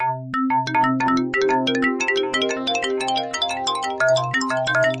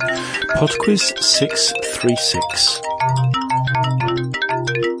PodQuiz 636.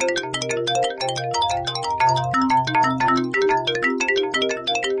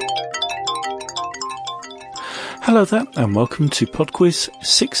 Hello there and welcome to PodQuiz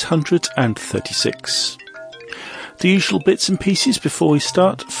 636. The usual bits and pieces before we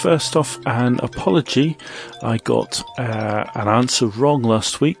start. First off, an apology. I got an answer wrong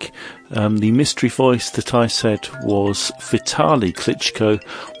last week. The mystery voice that I said was Vitaly Klitschko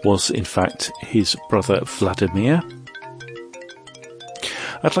was in fact his brother Vladimir.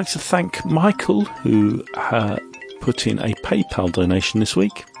 I'd like to thank Michael who put in a PayPal donation this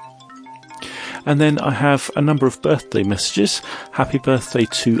week. And then I have a number of birthday messages. Happy birthday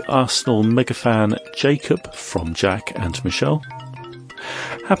to Arsenal megafan Jacob from Jack and Michelle.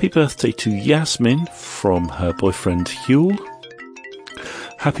 Happy birthday to Yasmin from her boyfriend Huel.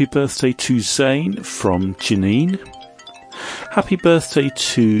 Happy birthday to Zane from Janine. Happy birthday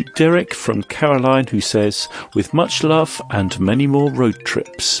to Derek from Caroline who says, with much love and many more road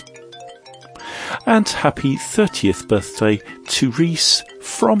trips. And happy 30th birthday to Reese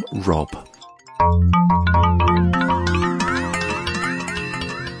from Rob.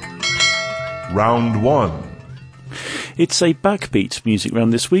 Round 1. It's a backbeat music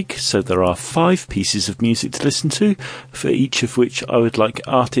round this week, so there are 5 pieces of music to listen to, for each of which I would like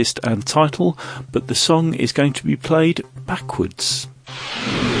artist and title, but the song is going to be played backwards.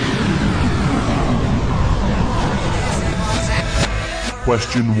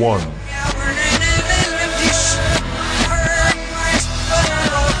 Question 1.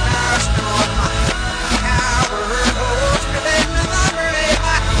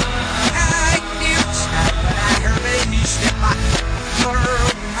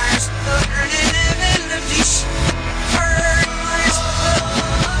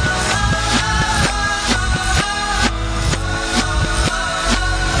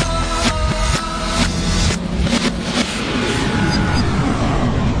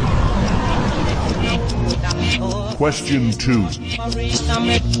 Question 2.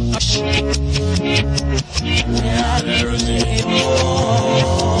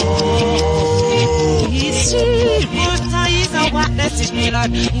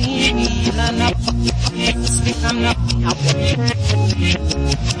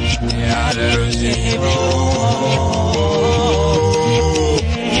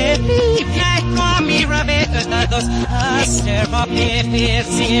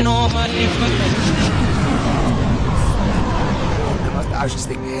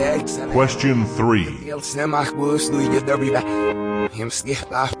 Question 3.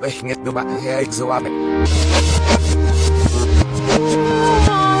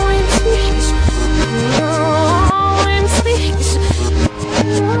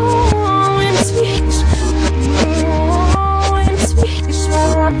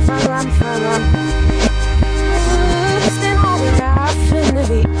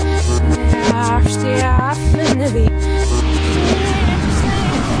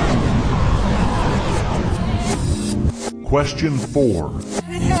 Question 4.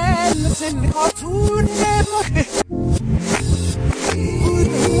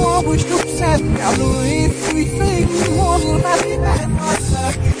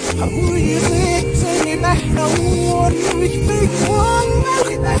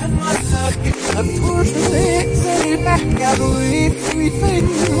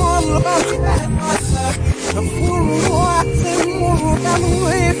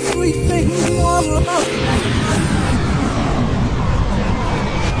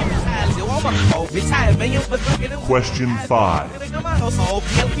 Question 5.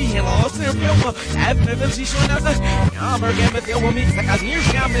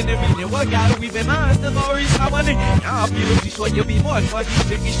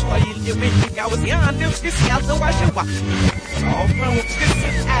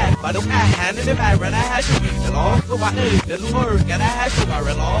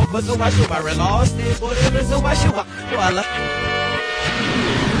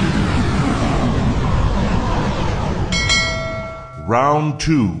 Round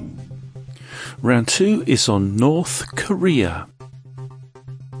 2. Round 2 is on North Korea.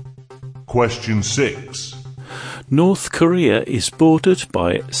 Question 6. North Korea is bordered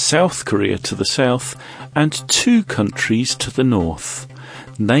by South Korea to the south and 2 countries to the north.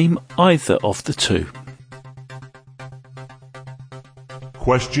 Name either of the 2.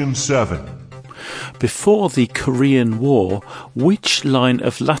 Question 7. Before the Korean War, which line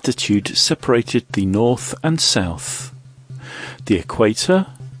of latitude separated the north and south? The equator,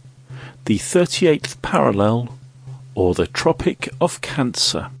 the 38th parallel, or the Tropic of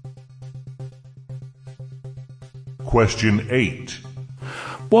Cancer? Question 8.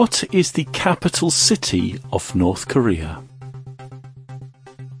 What is the capital city of North Korea?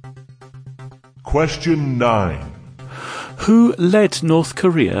 Question 9. Who led North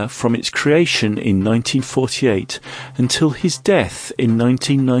Korea from its creation in 1948 until his death in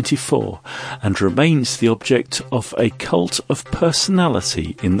 1994 and remains the object of a cult of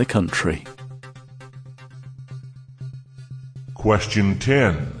personality in the country? Question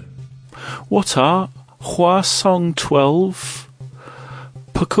 10. What are Hwasong 12,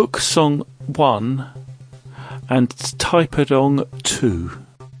 Pukuk-song 1 and Taepyeong 2?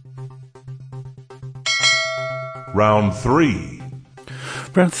 Round 3.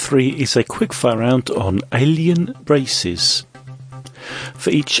 Round 3 is a quickfire round on alien races. For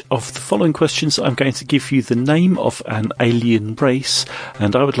each of the following questions, I'm going to give you the name of an alien race,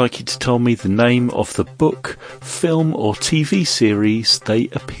 and I would like you to tell me the name of the book, film or TV series they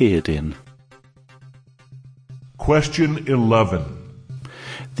appeared in. Question 11.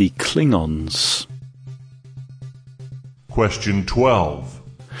 The Klingons. Question 12.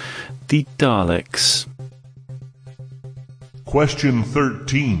 The Daleks. Question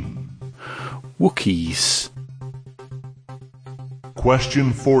 13. Wookiees.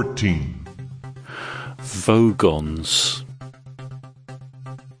 Question 14. Vogons.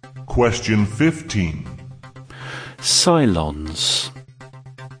 Question 15. Cylons.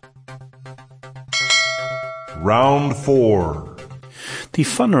 Round 4. The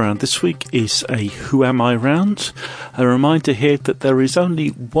fun round this week is a Who Am I round. A reminder here that there is only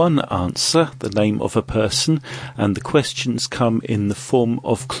one answer, the name of a person, and the questions come in the form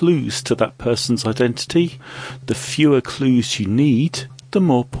of clues to that person's identity. The fewer clues you need, the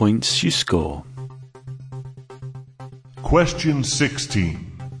more points you score. Question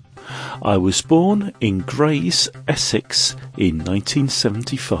 16. I was born in Grays, Essex in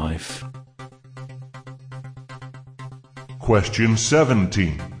 1975. Question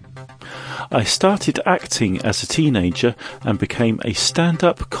 17. I started acting as a teenager and became a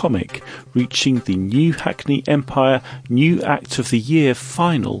stand-up comic, reaching the New Hackney Empire New Act of the Year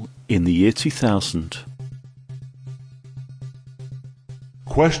final in the year 2000.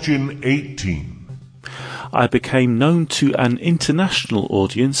 Question 18. I became known to an international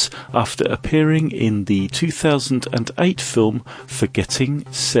audience after appearing in the 2008 film Forgetting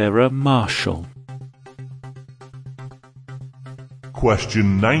Sarah Marshall.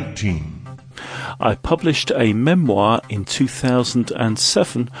 Question 19. I published a memoir in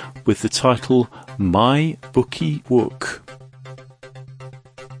 2007 with the title My Bookie Wook.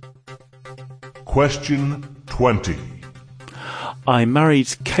 Question 20. I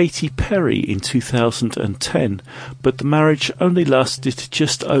married Katy Perry in 2010, but the marriage only lasted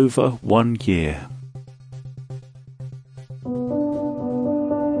just over 1 year.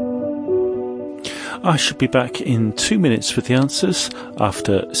 I should be back in 2 minutes with the answers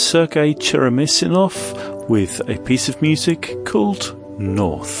after Sergei Cheremisinov with a piece of music called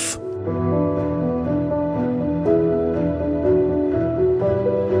North.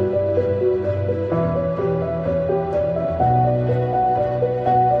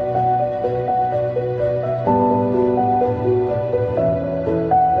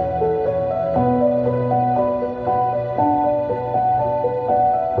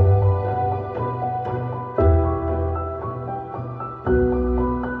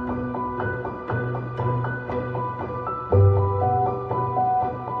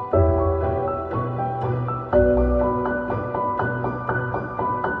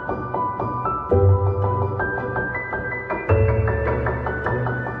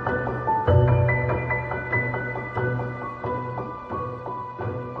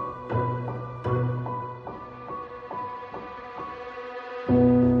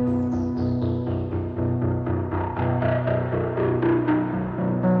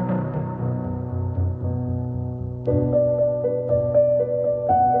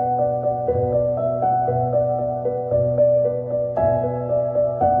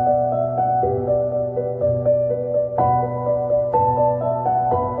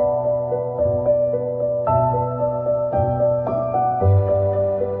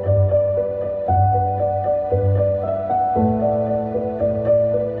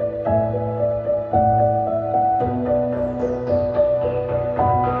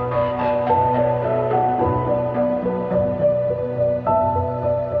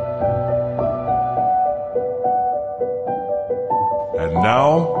 And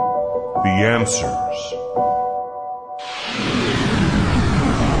now, the answers.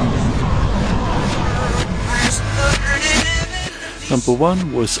 Number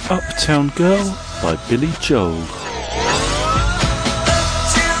 1 was Uptown Girl by Billy Joel.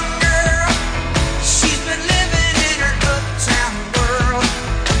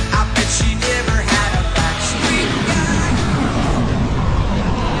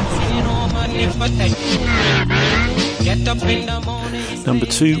 Number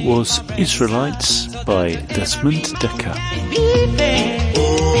 2 was Israelites by Desmond Dekker.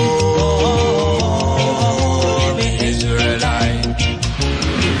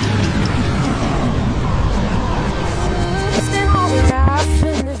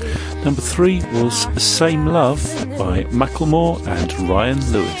 Number 3 was Same Love by Macklemore and Ryan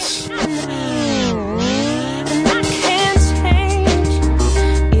Lewis.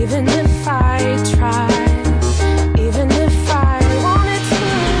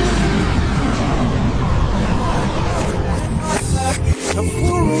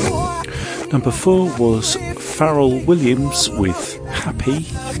 Number 4 was Pharrell Williams with Happy.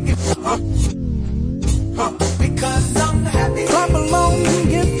 Clap along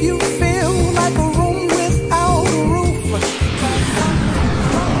if you feel like a room without a roof.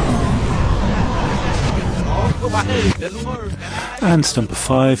 And number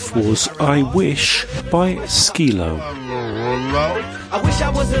 5 was I Wish by Skilo. I wish I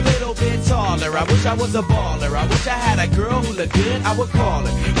was a little bit taller. I wish I was a baller. I wish I had a girl who looked good, I would call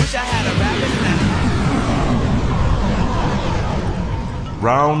her. Wish I had a rabbit.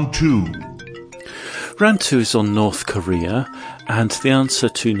 Round 2. Round 2 is on North Korea, and the answer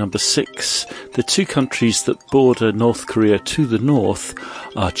to number 6, the two countries that border North Korea to the north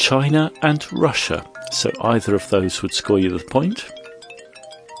are China and Russia, so either of those would score you the point.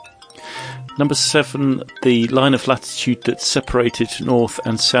 Number 7, the line of latitude that separated North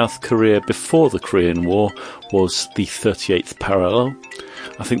and South Korea before the Korean War was the 38th parallel.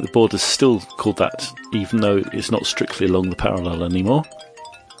 I think the border's still called that, even though it's not strictly along the parallel anymore.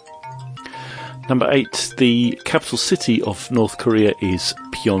 Number 8, the capital city of North Korea is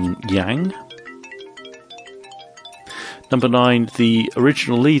Pyongyang. Number 9, the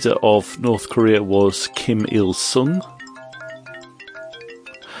original leader of North Korea was Kim Il-sung.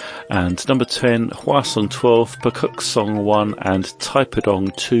 And number 10, Hwasong 12, Pukguksong 1 and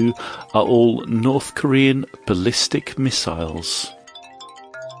Taepadong 2 are all North Korean ballistic missiles.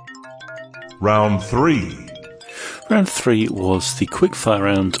 Round 3. Round 3 was the quickfire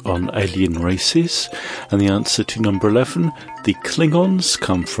round on alien races, and the answer to number 11, the Klingons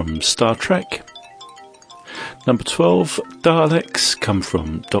come from Star Trek. Number 12, Daleks come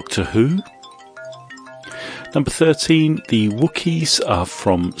from Doctor Who. Number 13, the Wookiees are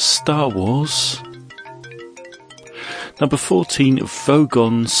from Star Wars. Number 14,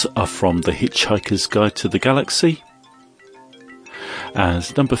 Vogons are from The Hitchhiker's Guide to the Galaxy.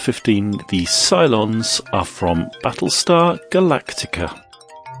 And number 15, the Cylons are from Battlestar Galactica.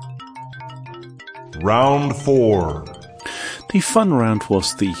 Round 4. The fun round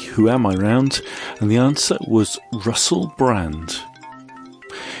was the Who Am I round, and the answer was Russell Brand.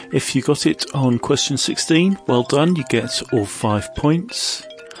 If you got it on question 16, well done, you get all 5 points.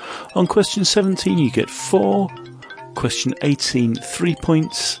 On question 17, you get 4. Question 18, 3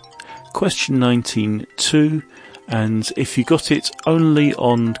 points. Question 19, 2. And if you got it only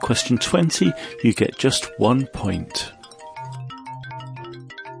on question 20, you get just 1 point.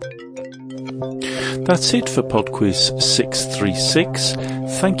 That's it for PodQuiz 636.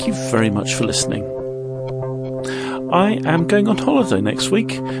 Thank you very much for listening. I am going on holiday next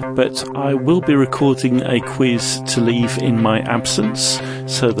week, but I will be recording a quiz to leave in my absence,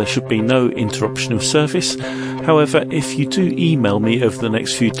 so there should be no interruption of service. However, if you do email me over the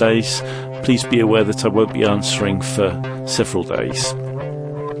next few days, please be aware that I won't be answering for several days.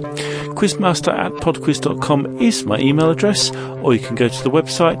 Quizmaster@podquiz.com is my email address, or you can go to the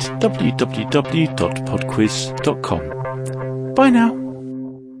website www.podquiz.com. Bye now.